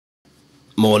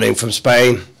Morning from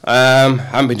Spain.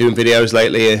 Haven't been doing videos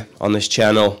lately on this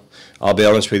channel. I'll be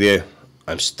honest with you,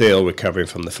 I'm still recovering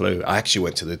from the flu. I actually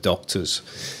went to the doctors.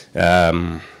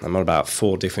 I'm on about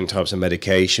 4 different types of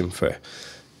medication for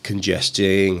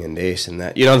congesting and this and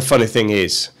that. You know, the funny thing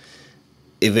is,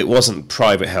 if it wasn't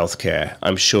private healthcare,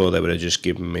 I'm sure they would have just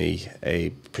given me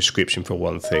a prescription for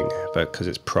one thing, but because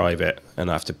it's private and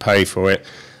I have to pay for it,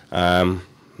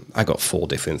 I got 4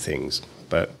 different things.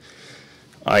 But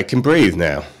I can breathe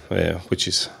now, which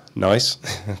is nice,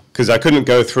 because I couldn't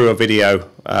go through a video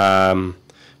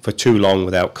for too long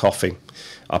without coughing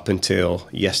up until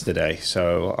yesterday.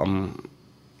 So I'm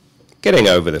getting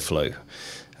over the flu.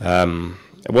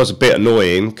 It was a bit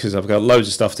annoying because I've got loads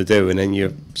of stuff to do, and then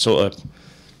you're sort of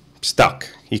stuck.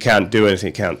 You can't do anything,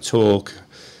 you can't talk,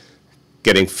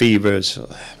 getting fevers,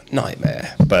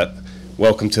 nightmare. But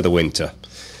welcome to the winter.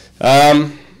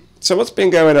 So what's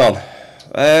been going on?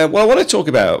 Well, I want to talk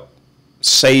about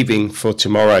saving for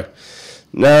tomorrow.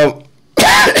 Now,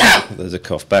 there's a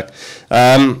cough back.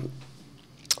 One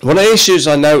of the issues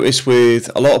I notice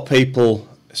with a lot of people,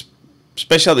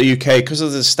 especially out the UK, because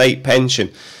of the state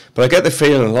pension, but I get the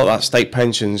feeling a lot of that state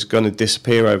pension is going to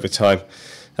disappear over time.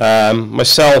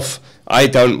 Myself, I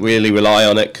don't really rely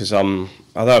on it because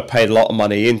although I paid a lot of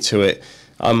money into it,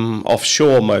 I'm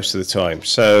offshore most of the time.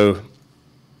 So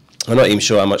I'm not even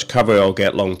sure how much cover I'll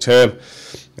get long term.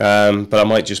 But I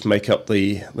might just make up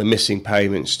the missing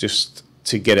payments just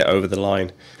to get it over the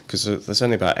line, because there's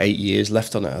only about 8 years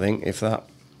left on it, I think, if that.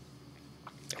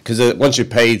 Because once you've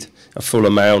paid a full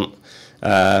amount,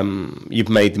 you've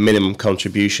made the minimum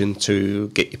contribution to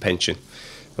get your pension,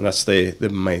 and that's the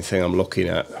main thing I'm looking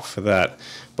at for that.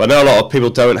 But I know a lot of people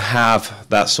don't have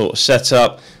that sort of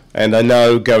setup, and I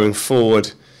know going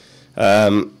forward,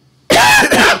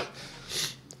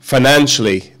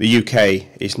 financially, the UK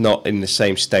is not in the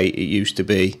same state it used to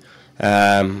be,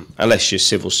 unless you're a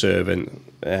civil servant,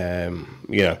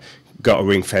 you know, got a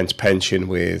ring-fence pension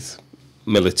with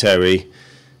military,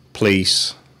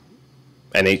 police,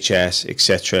 NHS,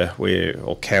 etc.,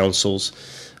 or councils.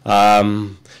 Do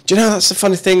you know, that's the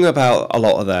funny thing about a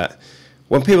lot of that?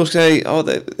 When people say, oh,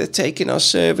 they're taking our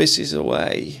services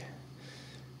away,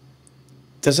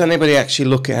 does anybody actually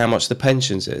look at how much the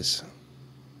pensions is?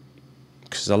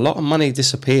 Because a lot of money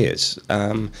disappears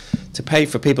to pay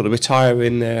for people to retire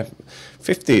in their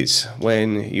 50s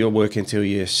when you're working till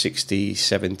you're 60,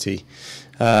 70.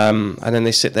 And then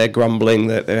they sit there grumbling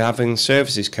that they're having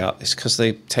services cut. It's because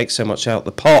they take so much out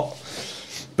the pot.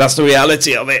 That's the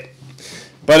reality of it.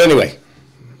 But anyway,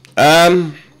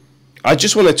 I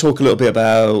just want to talk a little bit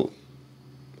about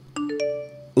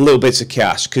little bits of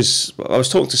cash, because I was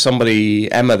talking to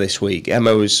somebody, Emma, this week.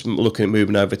 Emma was looking at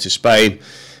moving over to Spain.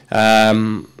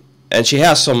 And she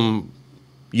has some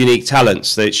unique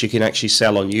talents that she can actually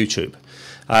sell on YouTube.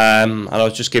 And I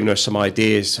was just giving her some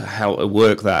ideas how to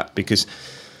work that, because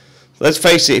let's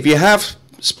face it, if you have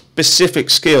specific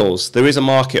skills, there is a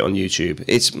market on YouTube.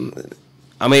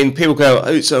 I mean, people go,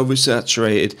 oh, it's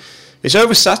oversaturated. It's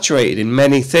oversaturated in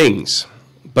many things,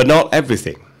 but not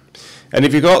everything. And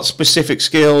if you've got specific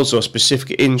skills or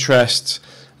specific interests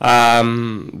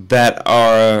that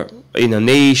are in a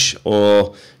niche,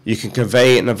 or you can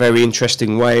convey it in a very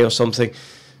interesting way or something,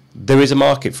 there is a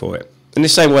market for it. In the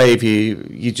same way, if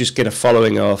you just get a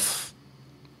following of,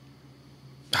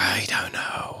 I don't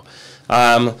know,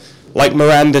 like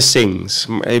Miranda Sings.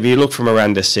 If you look for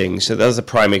Miranda Sings, so that's a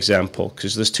prime example,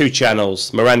 because there's 2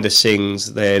 channels, Miranda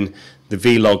Sings, then the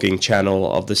vlogging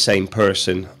channel of the same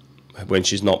person when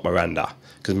she's not Miranda,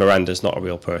 because Miranda's not a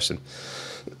real person.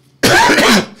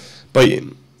 But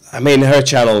I mean, her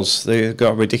channels, they've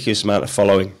got a ridiculous amount of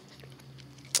following.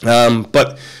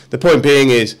 But the point being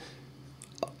is,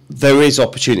 there is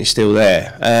opportunity still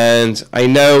there. And I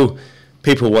know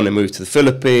people want to move to the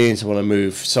Philippines, they want to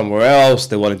move somewhere else,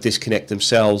 they want to disconnect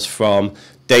themselves from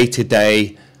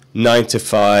day-to-day,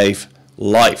 9-to-5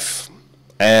 life.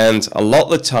 And a lot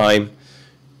of the time,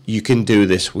 you can do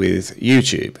this with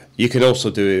YouTube. You can also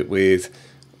do it with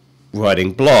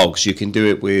writing blogs, you can do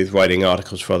it with writing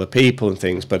articles for other people and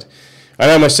things. But I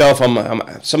know myself,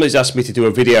 somebody's asked me to do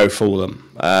a video for them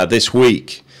this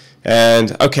week,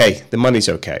 and okay, the money's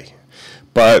okay,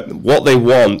 but what they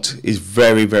want is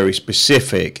very, very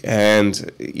specific, and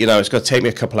you know, it's going to take me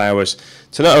a couple hours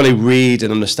to not only read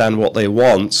and understand what they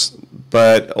want,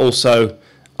 but also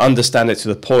understand it to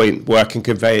the point where I can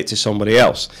convey it to somebody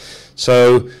else.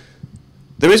 So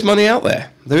there is money out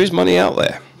there. There is money out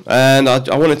there. And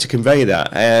I wanted to convey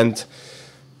that. And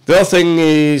the other thing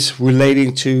is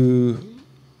relating to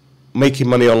making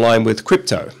money online with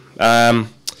crypto.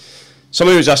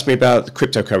 Somebody was asking me about the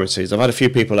cryptocurrencies. I've had a few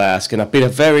people ask, and I've been a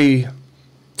very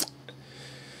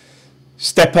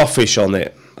step offish on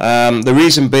it. The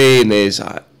reason being is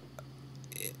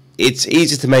it's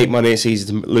easy to make money, it's easy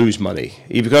to lose money.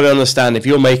 You've got to understand, if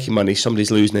you're making money,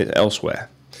 somebody's losing it elsewhere.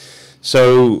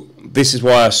 So this is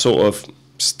why I sort of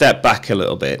step back a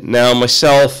little bit. Now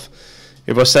myself,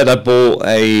 if I said I bought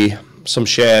some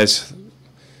shares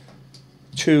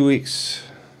 2 weeks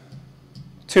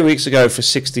ago for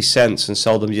 60 cents and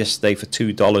sold them yesterday for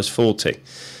 $2.40,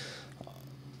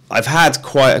 I've had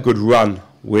quite a good run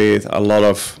with a lot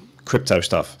of crypto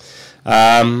stuff.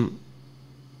 I'm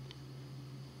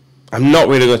not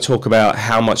really going to talk about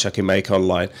how much I can make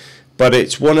online, but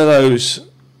it's one of those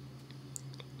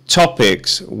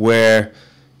topics where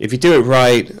if you do it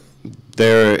right,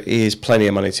 there is plenty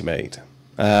of money to be made.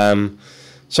 Some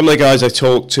of the guys I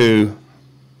talk to,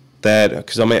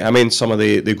 because I'm in some of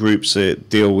the groups that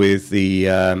deal with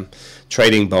the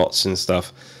trading bots and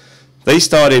stuff, they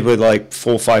started with like $400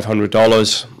 or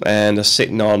 $500 and are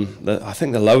sitting on, I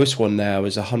think the lowest one now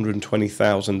is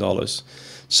 $120,000.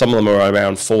 Some of them are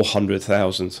around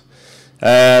 400,000.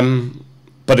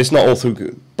 But it's not all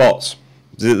through bots.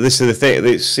 This is the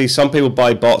thing. See, some people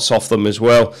buy bots off them as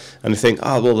well, and they think,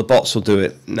 oh, well, the bots will do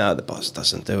it. No, the bots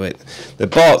doesn't do it. The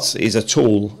bots is a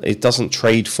tool. It doesn't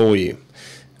trade for you.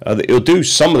 It'll do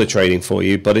some of the trading for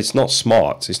you, but it's not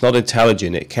smart. It's not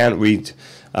intelligent. It can't read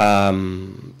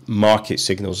market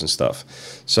signals and stuff.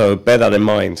 So bear that in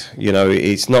mind. You know,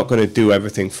 it's not going to do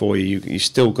everything for you. You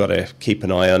still got to keep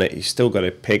an eye on it. You still got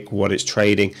to pick what it's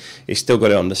trading. You still got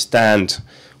to understand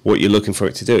what you're looking for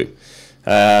it to do.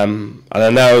 And I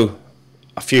know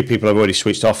a few people have already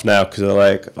switched off now because they're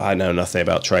like, I know nothing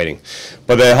about trading.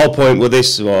 But the whole point with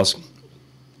this was,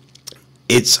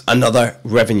 it's another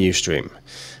revenue stream.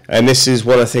 And this is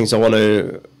one of the things I want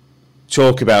to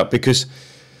talk about, because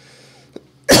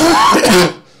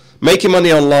making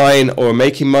money online or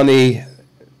making money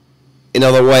in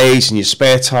other ways in your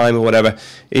spare time or whatever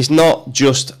is not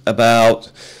just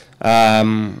about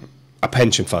a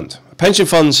pension fund. A pension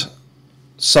fund's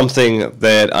something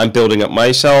that I'm building up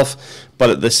myself, but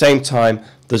at the same time,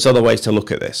 there's other ways to look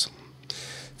at this.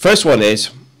 First one is,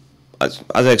 as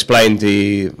I explained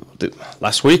the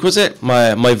last week, was it?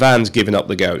 My van's giving up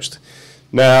the ghost.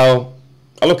 Now,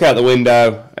 I look out the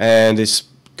window and it's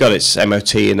got its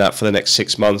MOT in that for the next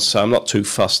 6 months, so I'm not too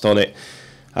fussed on it.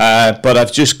 But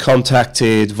I've just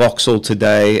contacted Vauxhall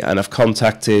today, and I've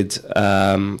contacted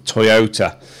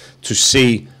Toyota to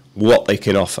see what they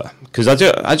can offer, because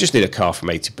I just need a car from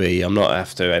A to B. I'm not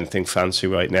after anything fancy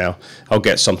right now. I'll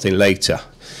get something later.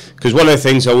 Because one of the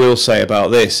things I will say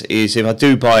about this is, if I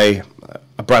do buy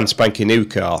a brand spanking new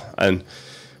car, and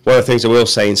one of the things I will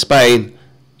say, in Spain,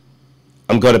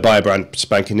 I'm going to buy a brand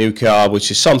spanking new car,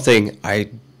 which is something I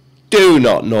do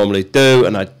not normally do,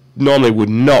 and I normally would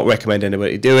not recommend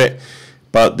anybody do it.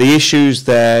 But the issues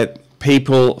that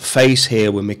people face here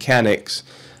with mechanics,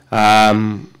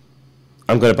 I'm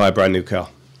going to buy a brand new car.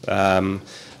 I'm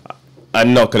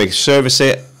not going to service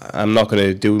it. I'm not going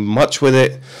to do much with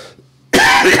it,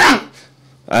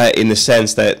 in the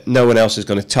sense that no one else is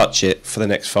going to touch it for the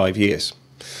next 5 years.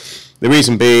 The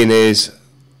reason being is,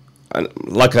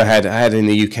 like I had in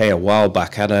the UK a while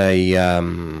back, I had a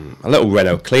little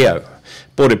Renault Clio.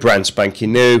 Bought it brand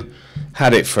spanking new,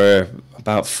 had it for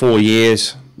about 4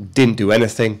 years, didn't do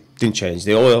anything, didn't change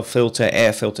the oil filter,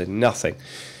 air filter, nothing.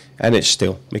 And it's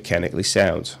still mechanically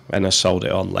sound, and I sold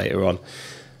it on later on.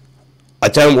 I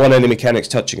don't want any mechanics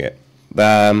touching it.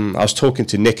 I was talking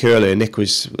to Nick earlier. Nick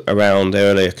was around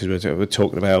earlier because we were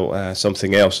talking about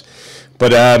something else.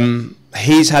 But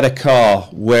he's had a car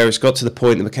where it's got to the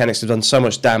point the mechanics have done so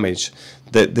much damage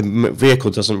that the vehicle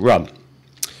doesn't run.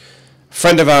 A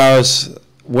friend of ours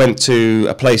went to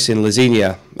a place in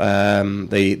Lasinia,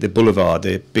 the boulevard,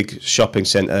 the big shopping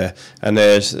centre, and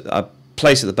there's a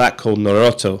place at the back called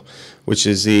Noroto, which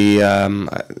is a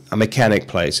mechanic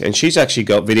place, and she's actually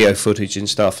got video footage and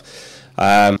stuff,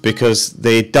 because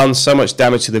they'd done so much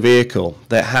damage to the vehicle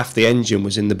that half the engine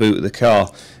was in the boot of the car,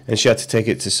 and she had to take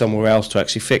it to somewhere else to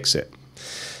actually fix it.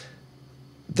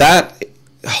 That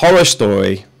horror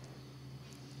story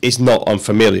is not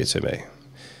unfamiliar to me.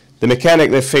 The mechanic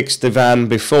that fixed the van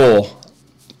before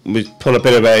would put a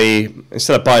bit of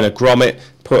instead of buying a grommet,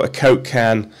 put a Coke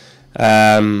can,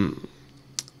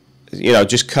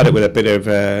 just cut it with a bit of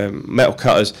metal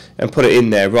cutters and put it in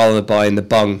there rather than buying the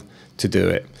bung to do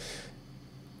it.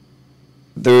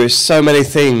 There is so many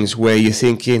things where you're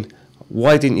thinking,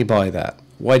 why didn't you buy that?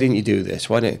 Why didn't you do this?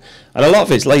 And a lot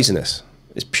of it's laziness.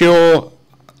 It's pure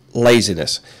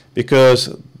laziness,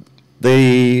 because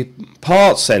the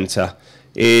parts centre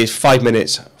is 5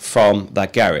 minutes from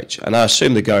that garage, and I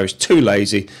assume the guy is too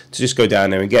lazy to just go down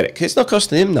there and get it, because it's not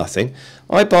costing him nothing.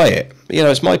 I buy it, you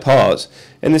know, it's my parts.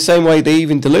 In the same way they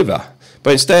even deliver,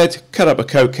 but instead cut up a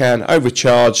Coke can,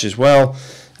 overcharged as well,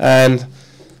 and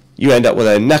you end up with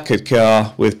a knackered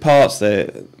car with parts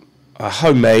that are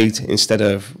homemade instead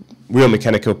of real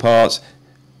mechanical parts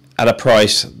at a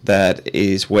price that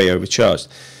is way overcharged.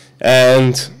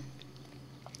 And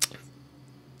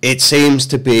it seems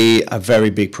to be a very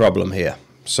big problem here.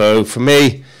 So for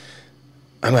me,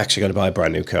 I'm actually going to buy a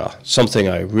brand new car. Something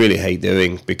I really hate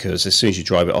doing, because as soon as you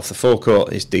drive it off the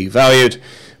forecourt, it's devalued.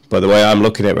 But the way I'm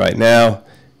looking at it right now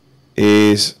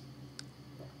is,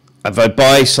 if I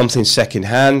buy something second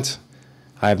hand,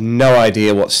 I have no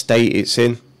idea what state it's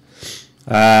in.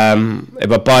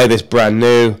 If I buy this brand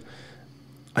new,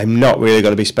 I'm not really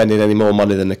going to be spending any more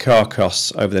money than the car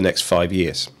costs over the next 5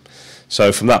 years.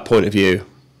 So from that point of view,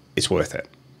 it's worth it.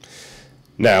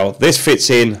 Now, this fits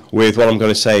in with what I'm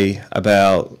going to say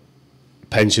about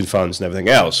pension funds and everything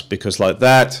else, because like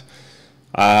that,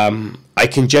 I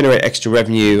can generate extra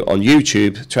revenue on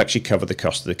YouTube to actually cover the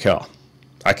cost of the car.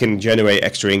 I can generate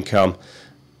extra income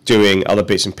doing other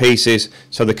bits and pieces,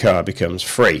 so the car becomes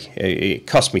free. It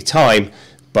costs me time,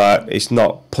 but it's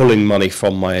not pulling money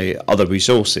from my other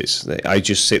resources. I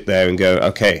just sit there and go,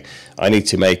 okay, I need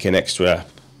to make an extra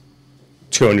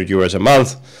 200 euros a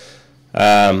month,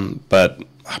 but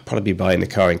I'll probably be buying the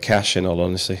car in cash, in all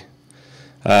honesty.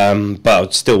 But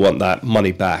I'd still want that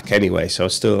money back anyway, so I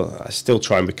still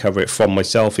try and recover it from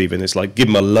myself. Even it's like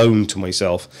giving a loan to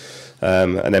myself,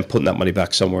 and then putting that money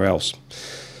back somewhere else.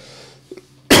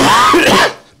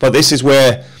 But this is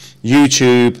where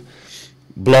YouTube,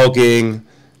 blogging,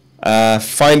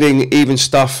 finding even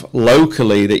stuff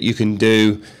locally that you can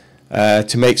do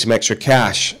to make some extra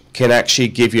cash can actually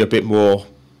give you a bit more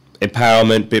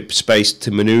empowerment, bit of space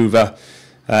to maneuver.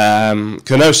 I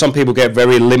know some people get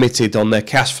very limited on their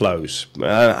cash flows.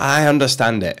 I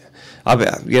understand it.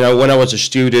 You know, when I was a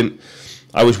student,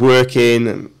 I was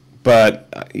working,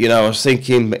 but you know, I was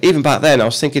thinking, even back then, I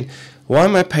was thinking, why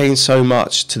am I paying so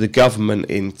much to the government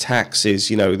in taxes?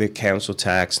 You know, the council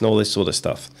tax and all this sort of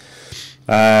stuff.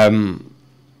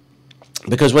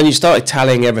 Because when you started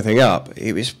tallying everything up,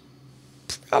 it was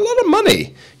a lot of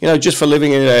money. You know, just for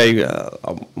living in a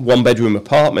one-bedroom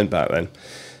apartment back then.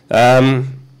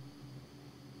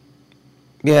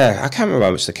 Yeah, I can't remember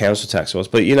how much the council tax was,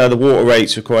 but you know, the water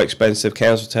rates were quite expensive,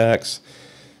 council tax,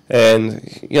 and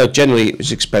you know, generally it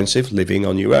was expensive living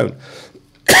on your own.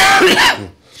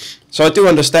 So I do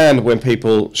understand when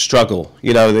people struggle.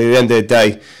 You know, at the end of the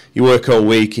day, you work all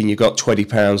week and you've got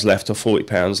 £20 left or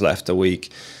 £40 left a week.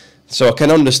 So I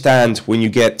can understand when you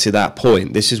get to that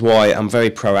point. This is why I'm very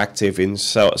proactive in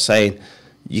saying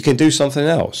you can do something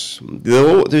else.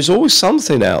 There's always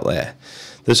something out there.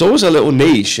 There's always a little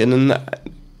niche, and then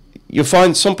you'll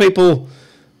find some people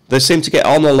that seem to get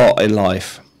on a lot in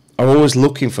life are always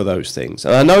looking for those things.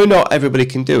 And I know not everybody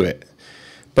can do it,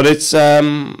 but it's a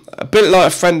bit like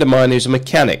a friend of mine who's a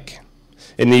mechanic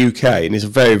in the UK, and he's a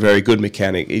very, very good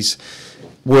mechanic. He's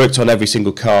worked on every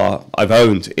single car I've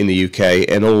owned in the UK,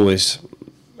 and always,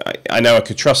 I know I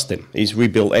could trust him. He's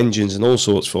rebuilt engines and all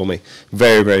sorts for me.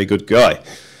 Very, very good guy.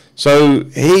 So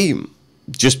he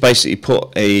just basically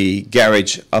put a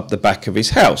garage up the back of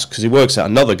his house, because he works at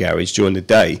another garage during the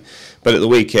day, but at the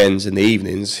weekends and the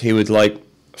evenings he would like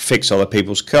fix other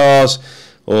people's cars,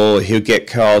 or he'll get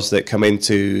cars that come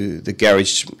into the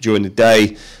garage during the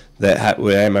day that had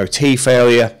with MOT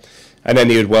failure, and then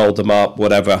he would weld them up,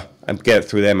 whatever, and get it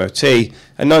through the MOT,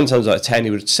 and 9 times out of 10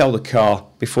 he would sell the car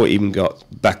before he even got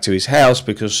back to his house,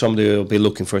 because somebody will be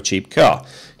looking for a cheap car,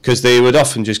 because they would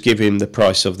often just give him the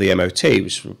price of the MOT,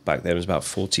 which back then was about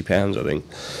 £40, I think.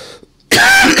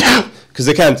 Because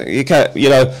you can't, you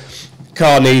know,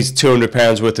 car needs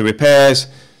 £200 worth of repairs,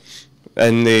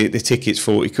 and the ticket's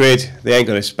 40 quid. They ain't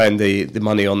going to spend the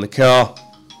money on the car,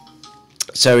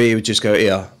 so he would just go,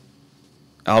 here,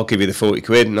 I'll give you the 40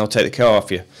 quid and I'll take the car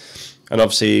off you. And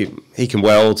obviously he can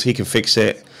weld, he can fix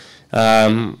it.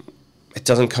 It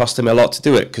doesn't cost him a lot to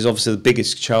do it, because obviously the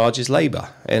biggest charge is labour,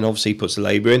 and obviously he puts the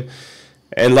labour in,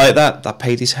 and like that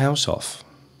paid his house off,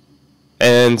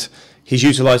 and he's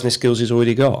utilising the skills he's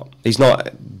already got. He's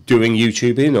not doing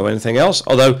YouTubing or anything else,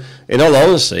 although in all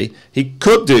honesty he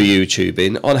could do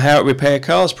YouTubing on how to repair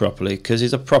cars properly, because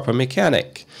he's a proper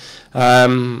mechanic.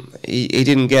 He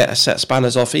didn't get a set of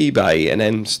spanners off eBay and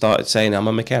then started saying I'm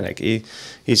a mechanic.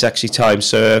 He's actually time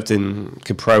served and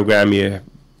can program your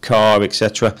car,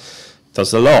 etc.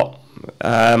 Does a lot.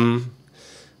 But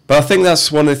I think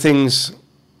that's one of the things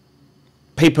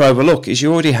people overlook, is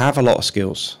you already have a lot of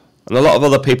skills, and a lot of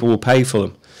other people will pay for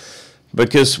them.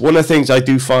 Because one of the things I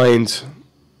do find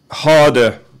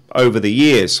harder over the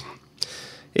years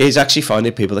is actually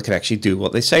finding people that can actually do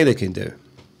what they say they can do.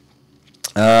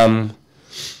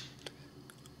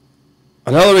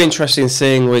 Another interesting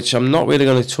thing, which I'm not really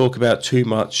going to talk about too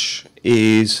much,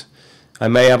 is I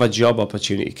may have a job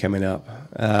opportunity coming up.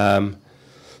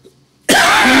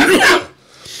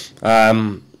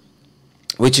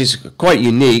 Which is quite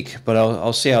unique, but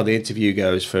I'll see how the interview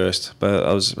goes first. But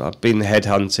I've been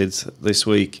headhunted this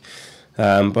week,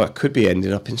 but I could be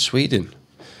ending up in Sweden,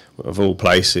 of all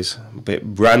places. A bit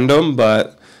random,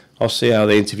 but I'll see how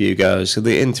the interview goes. If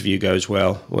the interview goes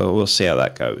well, we'll see how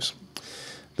that goes.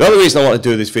 The other reason I want to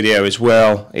do this video as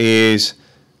well is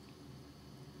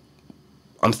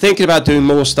I'm thinking about doing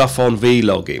more stuff on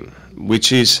vlogging,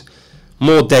 which is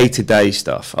more day-to-day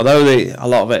stuff. Although a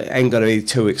lot of it ain't going to be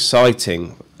too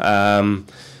exciting,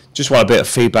 just want a bit of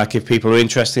feedback if people are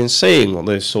interested in seeing all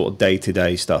this sort of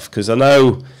day-to-day stuff. Because I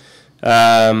know,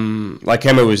 like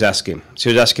Emma was asking, she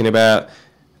was asking about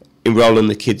enrolling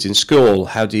the kids in school.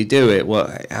 How do you do it?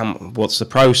 What's the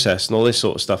process and all this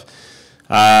sort of stuff?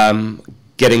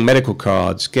 Getting medical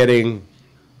cards, getting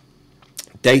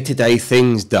day-to-day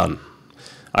things done.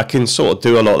 I can sort of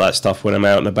do a lot of that stuff when I'm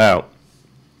out and about,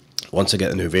 once I get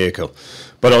the new vehicle.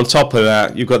 But on top of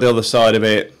that, you've got the other side of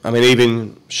it. I mean,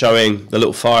 even showing the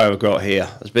little fire I've got here,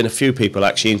 there's been a few people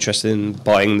actually interested in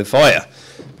buying the fire,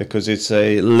 because it's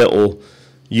a little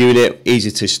unit, easy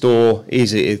to store,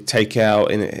 easy to take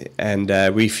out and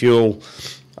refuel,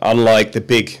 unlike the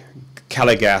big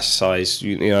Caligas size,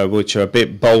 you know, which are a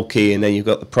bit bulky, and then you've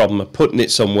got the problem of putting it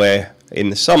somewhere in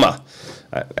the summer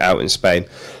out in Spain.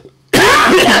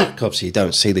 Obviously, you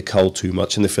don't see the cold too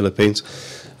much in the Philippines.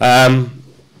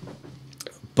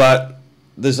 But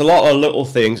there's a lot of little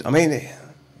things. I mean,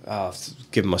 I'll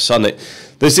give my son it.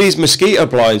 There's these mosquito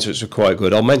blinds which are quite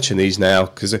good. I'll mention these now,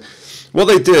 because what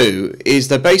they do is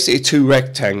they're basically two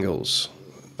rectangles.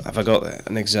 Have I got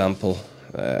an example?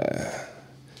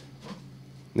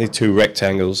 Need two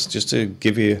rectangles just to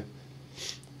give you.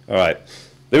 All right.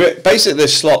 Basically, they're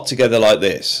slot together like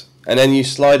this, and then you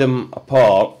slide them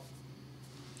apart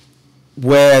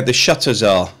where the shutters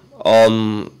are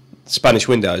on Spanish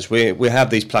windows. We have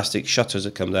these plastic shutters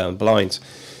that come down, blinds,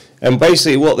 and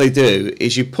basically what they do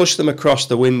is you push them across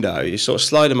the window, you sort of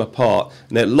slide them apart,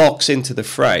 and it locks into the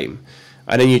frame,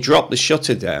 and then you drop the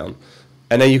shutter down,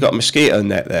 and then you've got a mosquito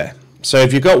net there. So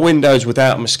if you've got windows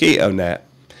without a mosquito net,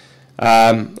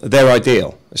 they're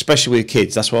ideal, especially with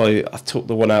kids. That's why I took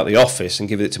the one out of the office and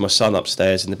give it to my son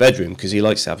upstairs in the bedroom, because he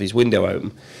likes to have his window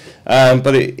open.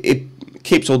 But it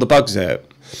keeps all the bugs out.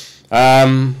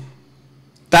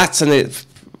 That's a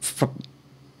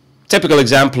typical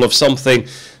example of something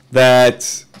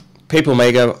that people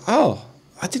may go, oh,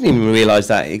 I didn't even realize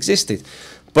that existed.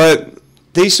 But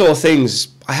these sort of things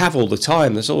I have all the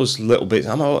time. There's always little bits,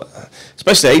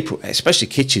 especially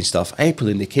kitchen stuff. April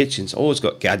in the kitchen's always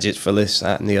got gadgets for this,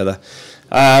 that and the other.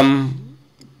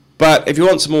 But if you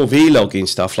want some more vlogging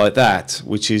stuff like that,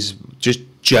 which is just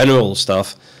general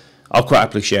stuff, I'll quite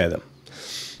happily share them.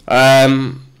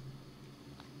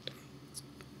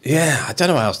 Yeah, I don't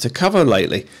know what else to cover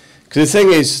lately, because the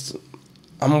thing is,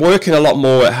 I'm working a lot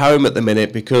more at home at the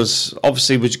minute, because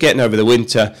obviously we're getting over the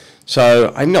winter,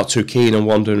 so I'm not too keen on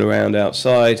wandering around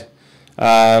outside.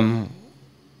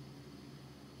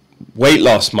 Weight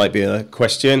loss might be a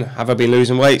question. Have I been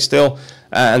losing weight still?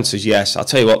 Answer is yes. I'll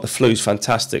tell you what, the flu's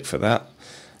fantastic for that.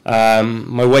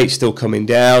 My weight's still coming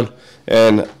down,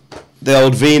 and the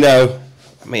old Vino,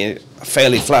 I mean,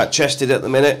 fairly flat-chested at the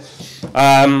minute.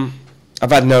 I've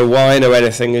had no wine or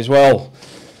anything as well.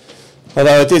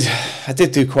 Although I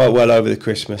did do quite well over the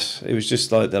Christmas. It was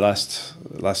just like the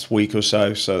last week or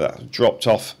so that dropped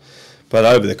off. But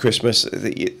over the Christmas,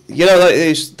 you know,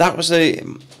 that was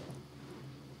an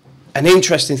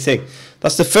interesting thing.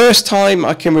 That's the first time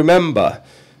I can remember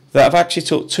that I've actually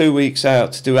took 2 weeks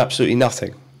out to do absolutely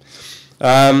nothing.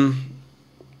 And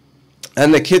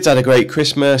the kids had a great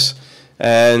Christmas,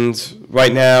 and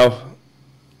right now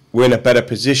we're in a better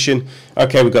position.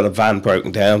 Okay, we've got a van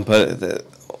broken down, but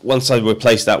once I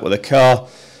replace that with a car,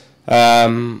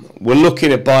 we're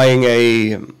looking at buying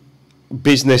a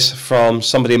business from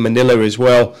somebody in Manila as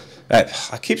well.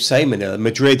 I keep saying Manila,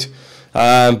 Madrid,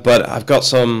 but I've got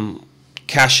some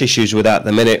cash issues with that at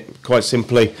the minute. Quite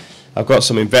simply, I've got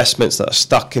some investments that are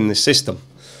stuck in the system.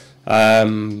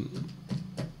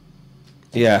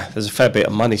 Yeah, there's a fair bit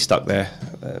of money stuck there.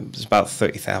 There's about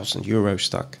 30,000 euros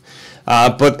stuck.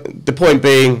 But the point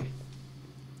being,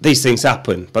 these things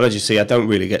happen. But as you see, I don't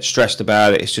really get stressed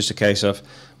about it. It's just a case of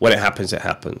when it happens, it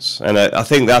happens. And I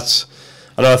think that's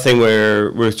another thing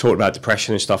where we were talking about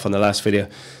depression and stuff on the last video.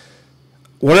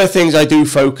 one of the things I do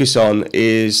focus on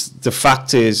is the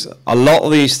fact is a lot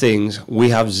of these things we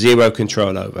have zero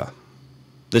control over.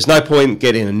 There's no point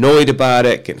getting annoyed about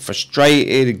it, getting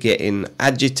frustrated, getting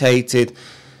agitated,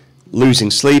 losing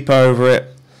sleep over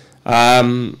it.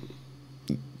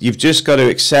 You've just got to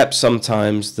accept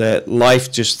sometimes that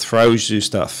life just throws you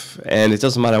stuff, and it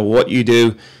doesn't matter what you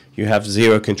do, you have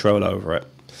zero control over it.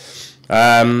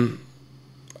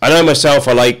 I know myself,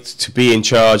 I like to be in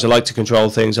charge, I like to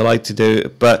control things, I like to do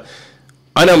it, but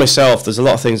I know myself, there's a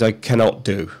lot of things I cannot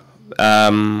do. I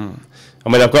mean,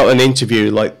 I've got an interview,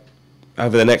 like,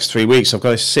 over the next 3 weeks, I've got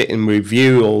to sit and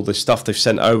review all the stuff they've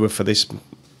sent over for this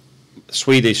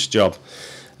Swedish job.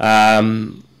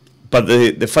 But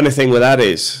the funny thing with that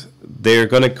is, they're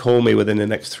going to call me within the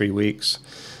next 3 weeks,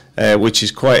 which is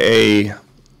quite a...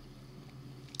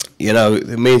 You know,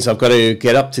 it means I've got to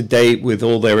get up to date with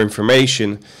all their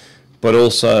information, but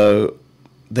also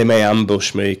they may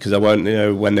ambush me because I won't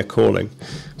know when they're calling.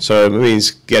 So it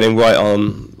means getting right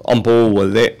on board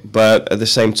with it. But at the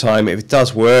same time, if it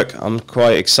does work, I'm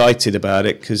quite excited about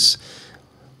it, because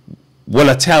when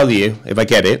I tell you, if I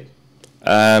get it,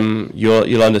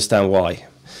 you'll understand why.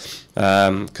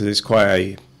 Because it's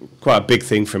quite a big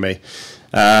thing for me.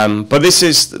 But this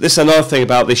is another thing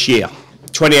about this year.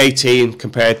 2018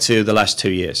 compared to the last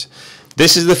 2 years.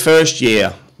 This is the first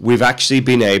year we've actually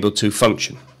been able to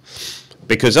function.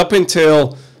 Because up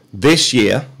until this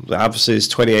year, obviously it's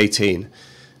 2018,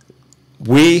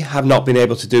 we have not been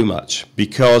able to do much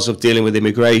because of dealing with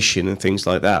immigration and things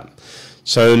like that.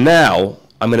 So now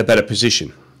I'm in a better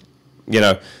position. You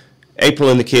know, April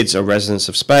and the kids are residents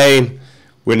of Spain.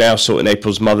 We're now sorting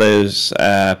April's mother's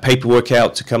paperwork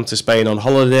out to come to Spain on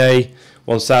holiday.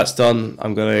 Once that's done,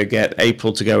 I'm going to get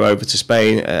April to go over to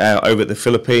Spain, over at the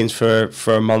Philippines for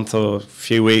a month or a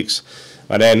few weeks.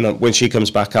 And then when she comes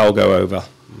back, I'll go over.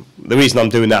 The reason I'm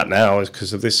doing that now is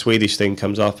because if this Swedish thing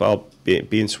comes up, I'll be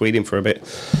in Sweden for a bit.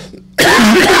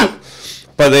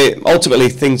 But ultimately,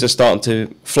 things are starting to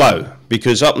flow,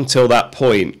 because up until that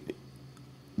point,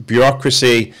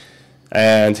 bureaucracy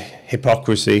and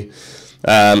hypocrisy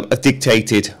have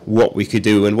dictated what we could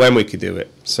do and when we could do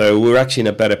it. So we're actually in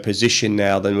a better position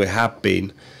now than we have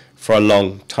been for a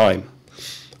long time.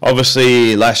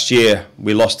 Obviously, last year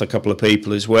we lost a couple of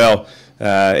people as well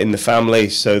in the family,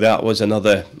 so that was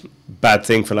another bad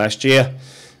thing for last year.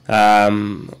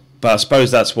 But I suppose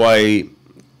that's why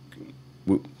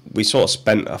we sort of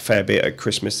spent a fair bit at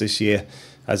Christmas this year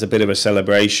as a bit of a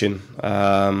celebration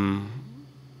on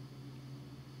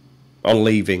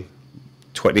leaving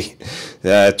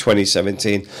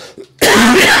 2017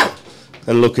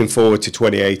 and looking forward to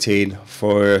 2018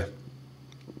 for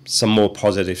some more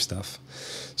positive stuff.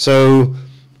 So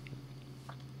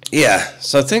yeah,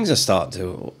 so things are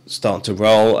starting to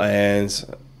roll, and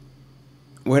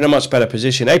we're in a much better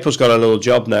position. April's got a little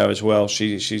job now as well.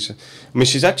 She's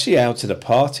actually out at a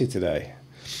party today,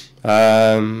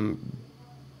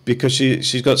 because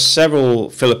she's got several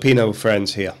Filipino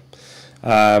friends here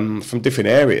from different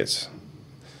areas,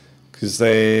 because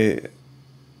they're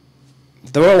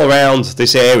all around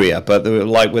this area, but they're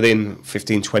like within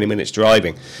 15-20 minutes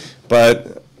driving.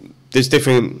 But there's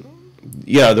different,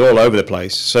 you know, they're all over the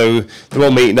place. So they're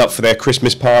all meeting up for their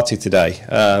Christmas party today.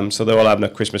 So they're all having a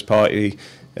Christmas party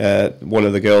at one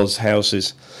of the girls'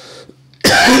 houses.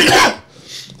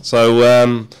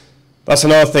 So that's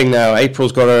another thing now.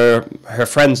 April's got her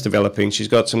friends developing. She's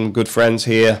got some good friends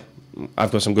here.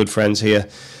 I've got some good friends here.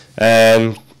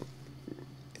 And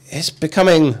it's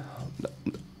becoming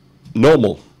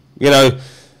normal. You know,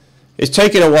 it's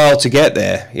taken a while to get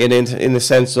there in the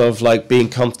sense of like being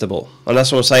comfortable. And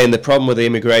that's what I'm saying. The problem with the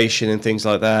immigration and things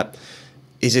like that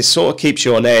is it sort of keeps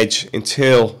you on edge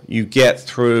until you get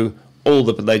through all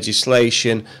the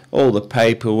legislation, all the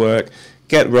paperwork,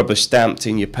 get rubber stamped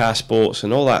in your passports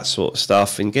and all that sort of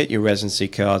stuff, and get your residency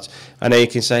cards. And then you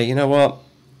can say, you know what,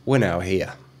 we're now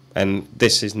here. And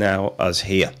this is now us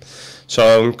here.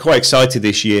 So I'm quite excited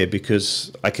this year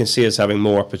because I can see us having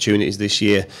more opportunities this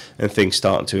year and things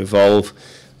starting to evolve.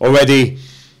 Already,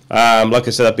 like I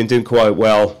said, I've been doing quite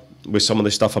well with some of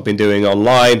the stuff I've been doing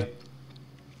online,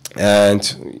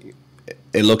 and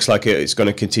it looks like it's going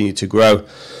to continue to grow.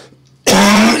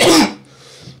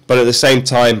 But at the same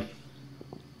time,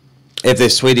 if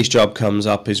this Swedish job comes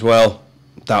up as well,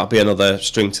 that'll be another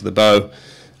string to the bow.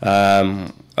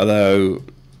 Although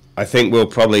I think we'll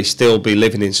probably still be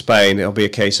living in Spain. It'll be a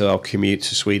case of I'll commute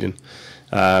to Sweden,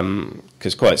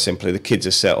 because quite simply the kids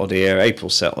are settled here,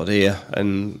 April's settled here,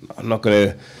 and I'm not going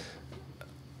to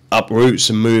uproot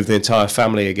and move the entire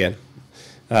family again.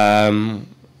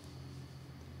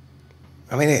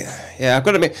 I mean, yeah, I've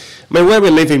got to admit, I mean, where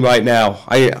we're living right now,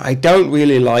 I don't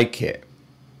really like it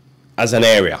as an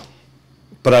area,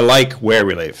 but I like where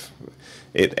we live,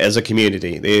 it as a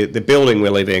community. The building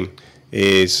we're living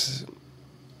is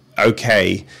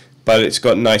okay, but it's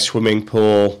got a nice swimming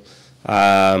pool,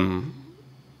 good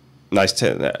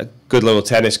little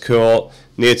tennis court,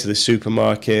 near to the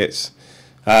supermarkets.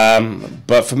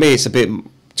 But for me, it's a bit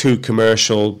too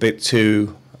commercial, a bit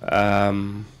too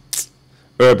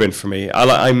urban for me. I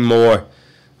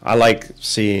like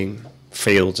seeing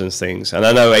fields and things, and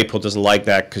I know April doesn't like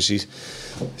that because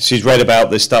she's read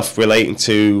about this stuff relating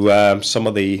to some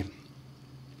of the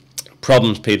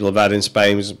problems people have had in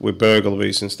Spain with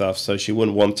burglaries and stuff, so she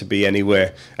wouldn't want to be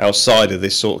anywhere outside of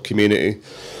this sort of community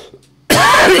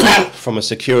from a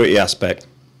security aspect.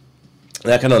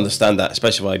 And I can understand that,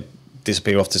 especially if I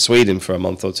disappear off to Sweden for a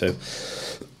month or two.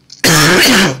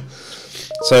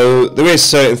 So there is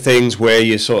certain things where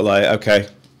you're sort of like, okay,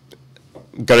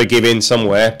 got to give in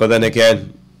somewhere, but then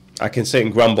again, I can sit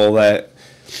and grumble that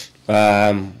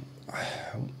the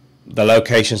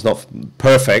location's not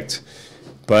perfect,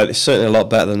 but it's certainly a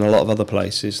lot better than a lot of other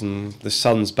places. And the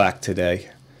sun's back today.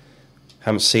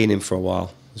 Haven't seen him for a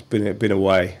while. He's been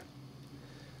away.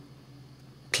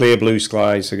 Clear blue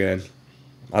skies again.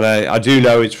 And I do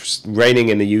know it's raining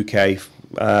in the UK.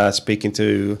 Speaking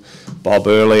to Bob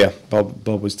earlier, Bob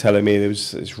was telling me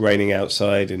it's raining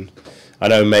outside, and I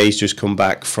know May's just come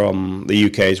back from the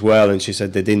UK as well, and she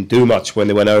said they didn't do much when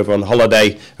they went over on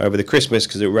holiday over the Christmas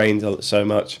because it rained so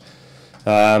much.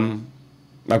 I've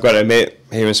got to admit,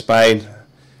 here in Spain,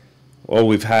 all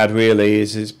we've had really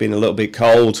is it's been a little bit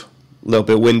cold, a little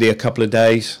bit windy a couple of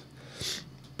days,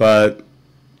 but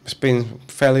it's been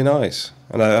fairly nice,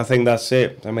 and I think that's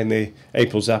it. I mean,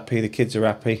 April's happy, the kids are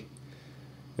happy,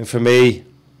 and for me,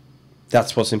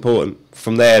 that's what's important.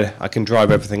 From there, I can drive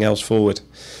everything else forward.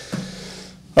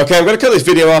 Okay, I'm going to cut this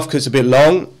video off because it's a bit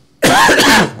long.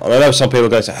 And I know some people are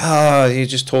going to say, you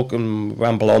just talk and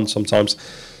ramble on sometimes.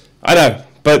 I know,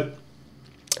 but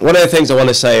one of the things I want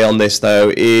to say on this,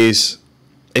 though, is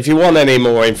if you want any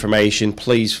more information,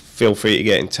 please feel free to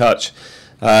get in touch.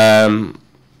 And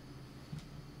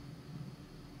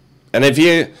if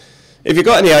you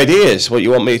got any ideas what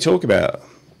you want me to talk about,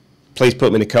 please put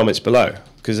them in the comments below,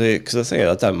 because I think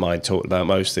I don't mind talking about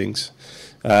most things.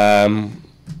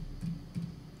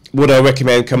 Would I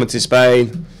recommend coming to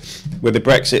Spain with the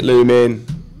Brexit looming?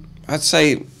 I'd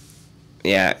say,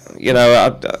 yeah. You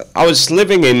know, I was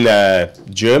living in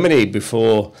Germany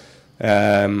before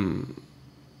the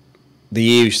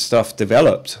EU stuff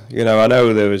developed. You know, I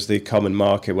know there was the common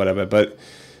market, whatever, but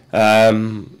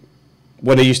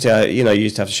when I used to, you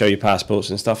used to have to show your passports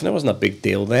and stuff, and it wasn't a big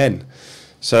deal then.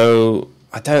 So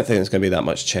I don't think there's going to be that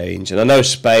much change. And I know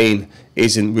Spain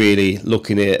isn't really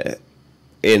looking at it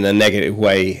in a negative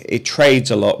way. It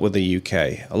trades a lot with the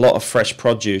UK. A lot of fresh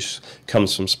produce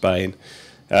comes from Spain.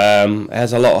 It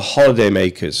has a lot of holiday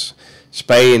makers.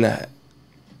 Spain, the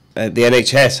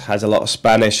NHS has a lot of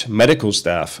Spanish medical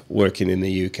staff working in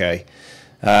the UK.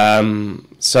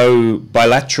 So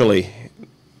bilaterally,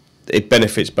 it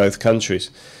benefits both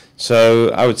countries. So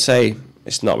I would say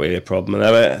it's not really a problem.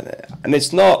 And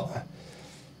it's not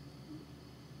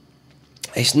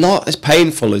as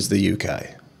painful as the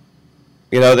UK.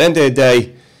 You know, at the end of the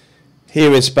day,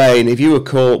 here in Spain, if you were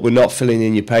caught with not filling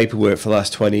in your paperwork for the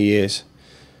last 20 years,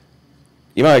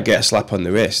 you might get a slap on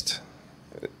the wrist.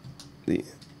 The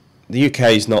UK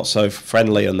is not so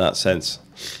friendly in that sense.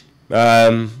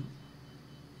 A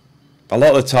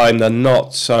lot of the time, they're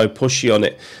not so pushy on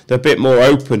it. They're a bit more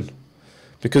open,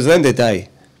 because at the end of the day,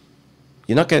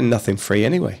 you're not getting nothing free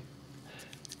anyway.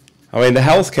 I mean, the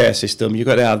healthcare system, you've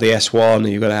got to have the S1, and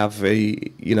you've got to have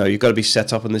you've got to be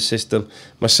set up in the system.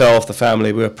 Myself, the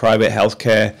family, we're private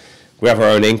healthcare. We have our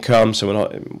own income, so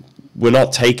we're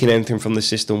not taking anything from the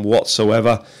system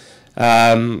whatsoever.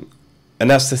 And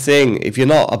that's the thing. If you're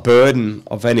not a burden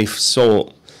of any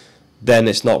sort, then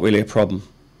it's not really a problem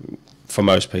for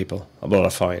most people, what I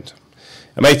find.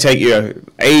 It may take you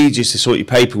ages to sort your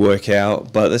paperwork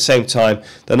out, but at the same time,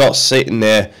 they're not sitting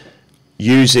there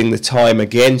using the time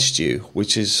against you,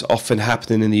 which is often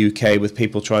happening in the UK with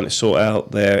people trying to sort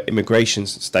out their immigration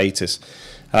status.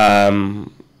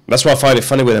 That's why I find it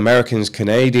funny with Americans,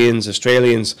 Canadians,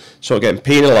 Australians sort of getting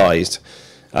penalised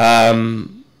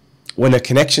when their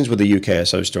connections with the UK are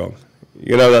so strong.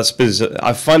 You know, that's bizarre.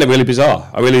 I find it really bizarre.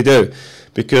 I really do.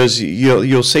 Because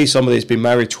you'll see somebody that's been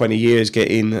married 20 years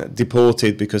getting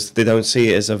deported because they don't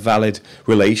see it as a valid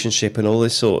relationship and all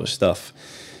this sort of stuff.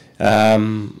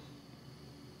 But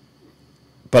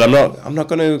I'm not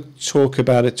going to talk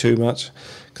about it too much,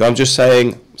 because I'm just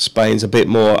saying Spain's a bit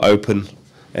more open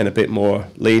and a bit more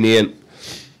lenient.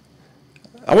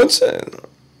 I wouldn't say,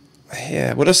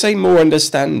 yeah, would I say more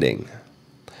understanding?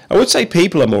 I would say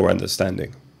people are more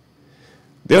understanding.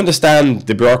 They understand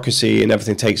the bureaucracy and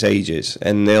everything takes ages,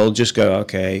 and they'll just go,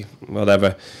 okay,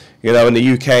 whatever. You know, in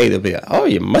the UK, they'll be like, oh,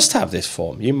 you must have this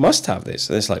form. You must have this.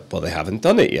 And it's like, well, they haven't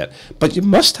done it yet. But you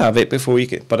must have it before you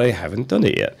get, but I haven't done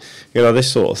it yet. You know,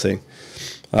 this sort of thing.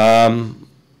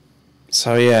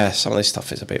 So, yeah, some of this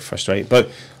stuff is a bit frustrating. But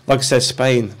like I said,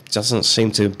 Spain doesn't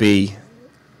seem to be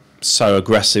so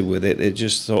aggressive with it. They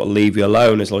just sort of leave you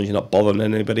alone as long as you're not bothering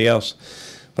anybody else.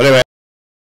 But anyway.